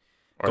something.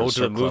 Or go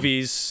to the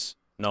movies.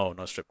 No,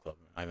 not strip club.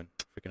 Ivan,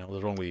 freaking hell,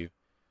 what's wrong with you?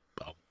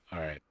 Oh, all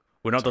right.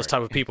 We're not those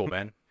type of people,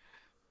 man.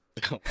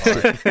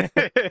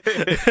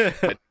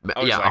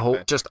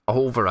 A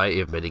whole variety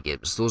of mini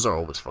games. Those are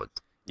always fun.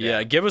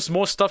 Yeah, give us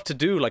more stuff to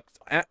do. Like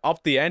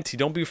up the ante.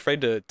 Don't be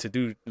afraid to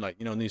do like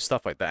new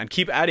stuff like that, and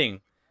keep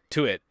adding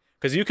to it.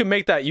 Because you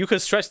can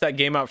stretch that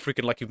game out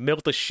freaking like you've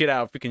milked the shit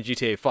out of freaking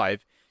GTA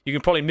 5. You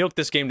can probably milk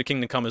this game to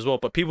Kingdom Come as well.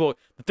 But the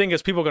thing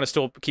is, people are gonna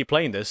still keep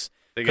playing this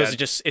because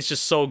it's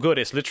just so good.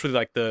 It's literally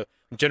like the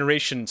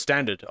generation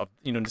standard of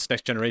this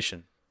next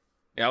generation.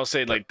 Yeah, I would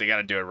say like they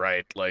gotta do it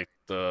right, like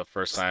the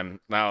first time.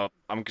 Now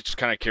I'm just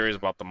kind of curious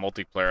about the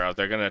multiplayer. Are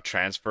they gonna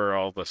transfer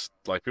all this?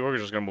 Like people are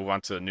just gonna move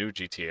on to the new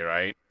GTA,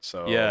 right?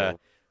 So yeah,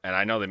 and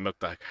I know they milked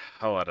the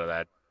hell out of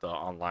that the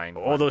online.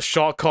 All those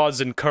shark cards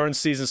and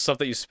currencies and stuff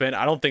that you spend.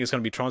 I don't think it's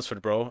gonna be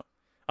transferred, bro.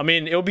 I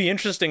mean, it'll be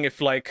interesting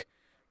if like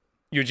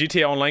your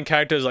GTA Online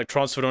character is like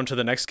transferred onto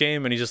the next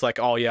game, and he's just like,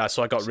 oh yeah,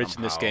 so I got rich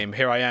in this game.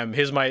 Here I am.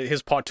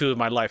 Here's part 2 of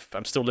my life.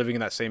 I'm still living in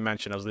that same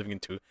mansion I was living in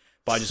 2,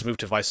 but I just moved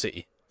to Vice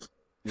City.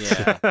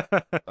 Yeah.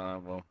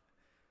 Well,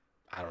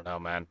 I don't know,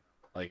 man.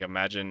 Like,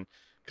 imagine,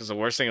 because the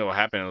worst thing that will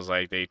happen is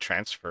like they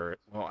transfer.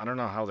 Well, I don't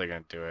know how they're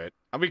gonna do it.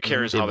 I'll be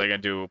curious how they're gonna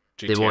do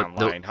GTA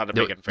Online, how to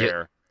make it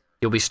fair.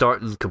 You'll be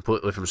starting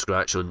completely from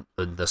scratch on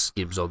this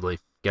game's online,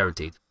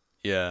 guaranteed.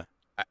 Yeah.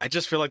 I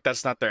just feel like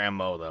that's not their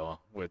MO though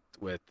with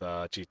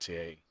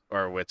GTA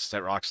or with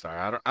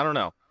Rockstar. I don't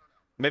know.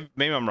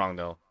 Maybe I'm wrong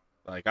though.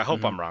 Like I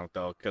hope I'm wrong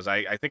though, because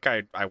I think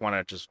I want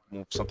to just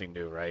move something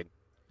new, right?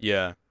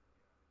 Yeah.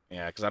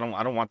 Yeah, because I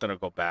don't want them to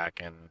go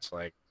back, and it's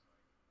like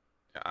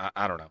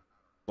I don't know.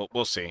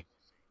 We'll see.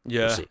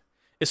 Yeah. We'll see.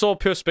 It's all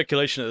pure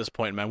speculation at this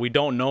point, man. We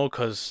don't know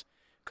because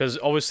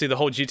obviously the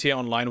whole GTA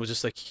Online was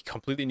just like a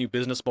completely new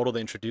business model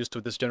they introduced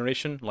with this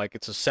generation. Like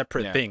it's a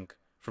separate thing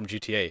from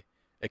GTA.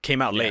 It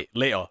came out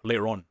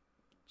later on.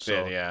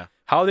 So yeah.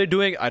 How they're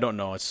doing, I don't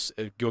know. It's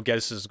your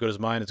guess is as good as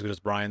mine, as good as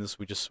Brian's.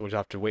 We just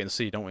have to wait and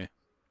see, don't we?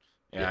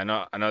 Yeah, I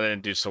know they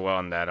didn't do so well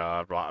on that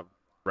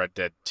Red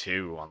Dead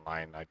 2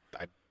 online.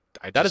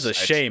 That is a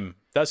shame.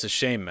 That's a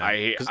shame,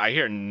 man. I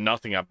hear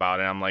nothing about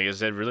it. I'm like,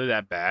 is it really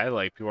that bad?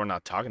 Like people are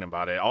not talking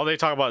about it. All they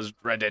talk about is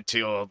Red Dead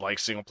 2, like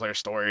single player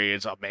story.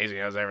 It's amazing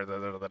as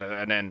everything.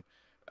 And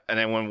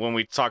then when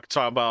we talk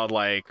about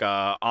like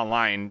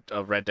online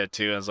of Red Dead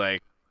 2, it's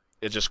like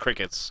it's just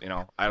crickets. I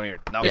don't hear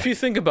nothing. If you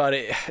think about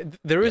it,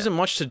 there isn't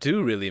much to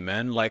do really,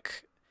 man.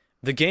 Like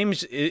the game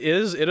it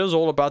is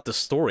all about the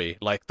story.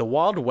 Like the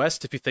Wild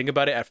West, if you think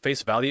about it at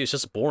face value, it's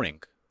just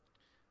boring.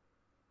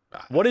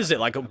 What is it,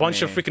 like a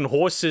bunch of freaking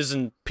horses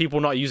and people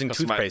not using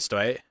toothpaste,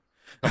 right?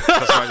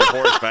 Customize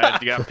your horse, man.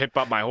 You gotta pimp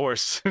up my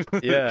horse.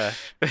 Yeah,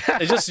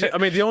 it's just. I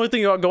mean, the only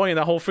thing you got going in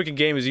that whole freaking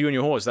game is you and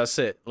your horse. That's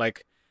it.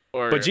 Like,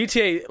 but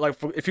GTA, like,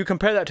 if you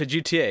compare that to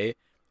GTA,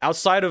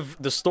 outside of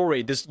the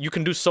story, you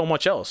can do so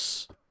much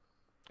else.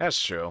 That's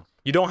true.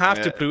 You don't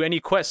have to do any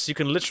quests. You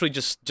can literally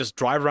just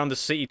drive around the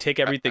city, take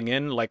everything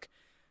in. Like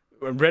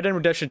Red Dead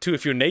Redemption 2,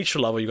 if you're a nature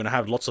lover, you're gonna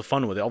have lots of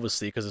fun with it,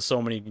 obviously, because there's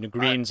so many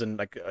greens and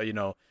like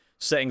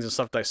settings and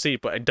stuff that I see.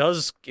 But it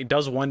does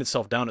wind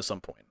itself down at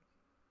some point.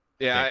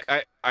 Yeah,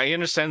 I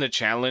understand the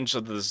challenge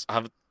of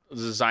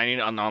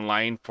designing on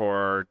online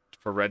for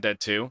Red Dead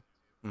 2.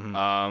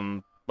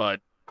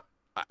 But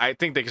I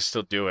think they can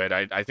still do it.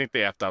 I think they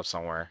effed up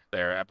somewhere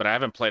there, but I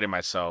haven't played it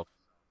myself.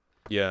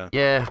 Yeah.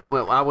 Yeah,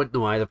 well, I wouldn't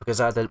know either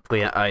because I didn't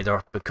play it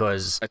either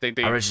because I think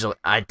originally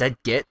I did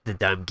get the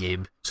damn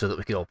game so that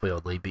we could all play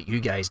online, but you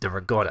guys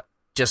never got it.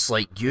 Just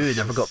like you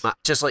never got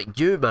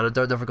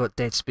Manador never got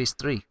Dead Space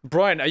 3.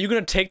 Brian, are you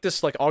gonna take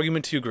this like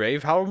argument to your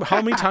grave? How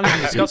many times have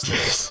you discussed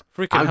this?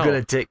 Freaking I'm hell.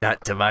 gonna take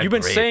that to my You've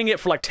been grave. saying it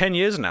for like 10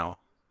 years now.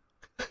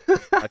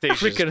 I think you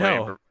should Freaking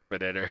hell.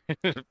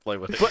 Play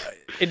with it. But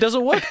it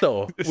doesn't work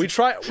though. We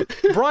try.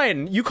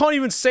 Brian, you can't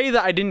even say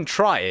that I didn't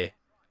try.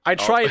 I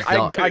tried.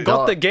 I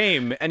got the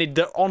game, and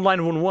the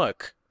online wouldn't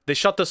work. They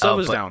shut the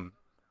servers down.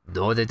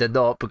 No, they did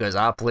not because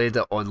I played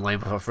it online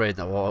with a friend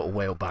a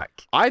while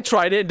back. I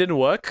tried it. It didn't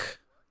work.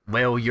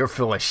 Well, you're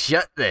full of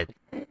shit then.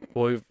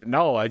 Well,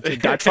 no, I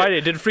tried it.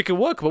 It didn't freaking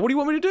work. But what do you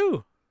want me to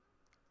do?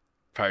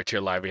 Prior to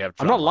your live, we have.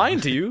 I'm not lying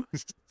to you.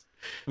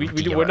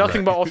 We're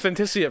nothing but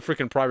authenticity at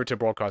freaking private to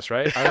broadcast,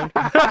 right?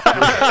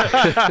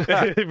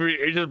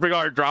 We just bring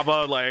our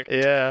drama, like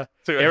air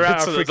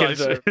out our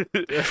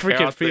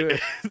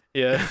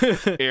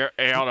air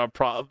out our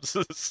props.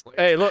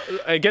 Hey, look,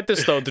 get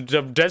this though. The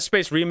Dead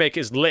Space remake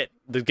is lit.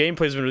 The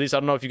gameplay's been released. I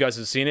don't know if you guys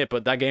have seen it,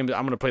 but that game,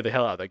 I'm gonna play the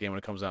hell out of that game when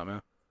it comes out,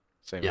 man.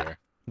 Same here.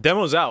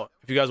 Demo's out.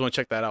 If you guys want to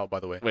check that out, by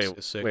the way. Wait,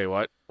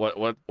 what?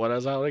 What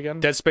is out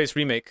again? Dead Space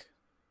remake.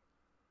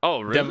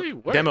 Oh, really?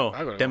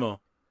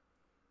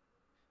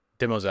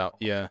 Demo's out.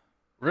 Yeah.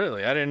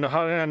 Really? I didn't know.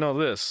 How did I know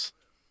this?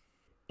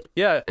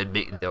 Yeah.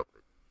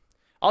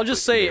 I'll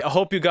just say, I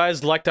hope you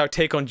guys liked our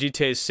take on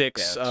GTA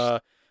 6.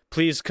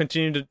 Please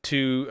continue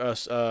to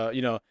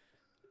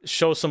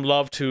show some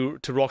love to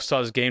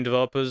Rockstar's game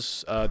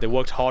developers. They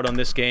worked hard on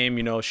this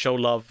game. Show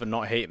love and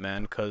not hate,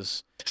 man.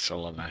 Show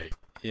love and hate.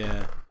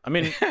 Yeah. I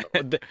mean,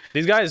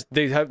 these guys,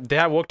 they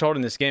have worked hard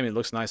in this game. It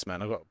looks nice,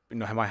 man. I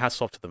got my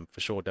hats off to them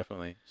for sure,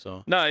 definitely.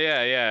 So no,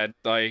 yeah.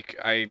 Like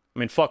I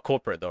mean, fuck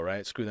corporate though,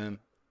 right? Screw them.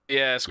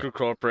 Yeah, screw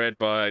corporate.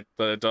 But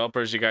the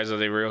developers, you guys are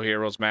the real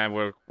heroes, man.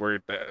 We're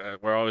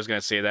always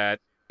gonna say that,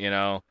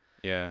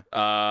 Yeah.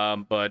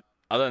 But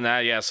other than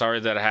that, yeah, sorry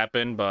that it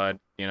happened. But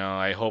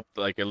I hope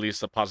like at least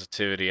the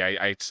positivity.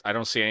 I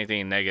don't see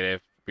anything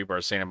negative people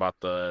are saying about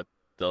that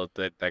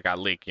got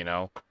leaked.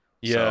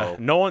 Yeah, So,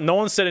 no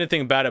one said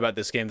anything bad about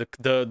this game.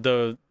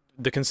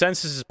 The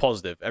consensus is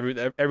positive.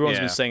 Everyone's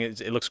been saying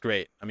it looks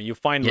great. I mean, you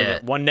find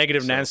like one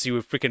negative Nancy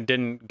who freaking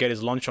didn't get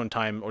his lunch on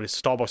time or his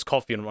Starbucks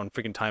coffee on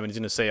freaking time, and he's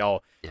gonna say,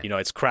 oh, you know,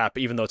 it's crap,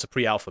 even though it's a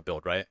pre-alpha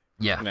build, right?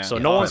 Yeah. So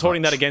no one's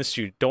holding that against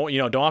you. Don't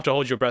have to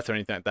hold your breath or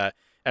anything like that.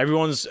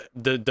 Everyone's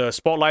the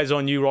spotlight's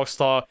on you,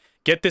 Rockstar.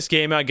 Get this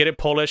game out, get it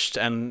polished,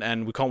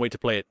 and we can't wait to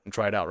play it and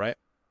try it out, right?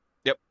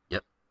 Yep.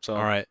 So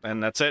all right,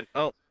 and that's it.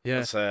 Oh,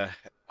 yeah.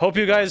 Hope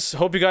you guys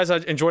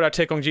enjoyed our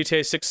take on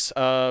GTA 6.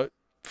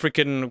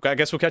 Freaking, I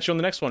guess we'll catch you on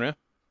the next one, yeah?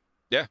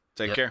 Yeah,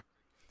 take care.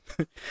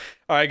 All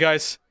right,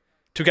 guys.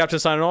 Two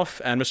Captains signing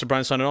off, and Mr.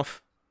 Brian signing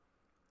off.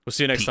 We'll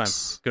see you next time.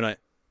 Good night.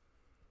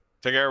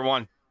 Take care,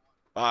 everyone.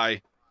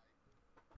 Bye.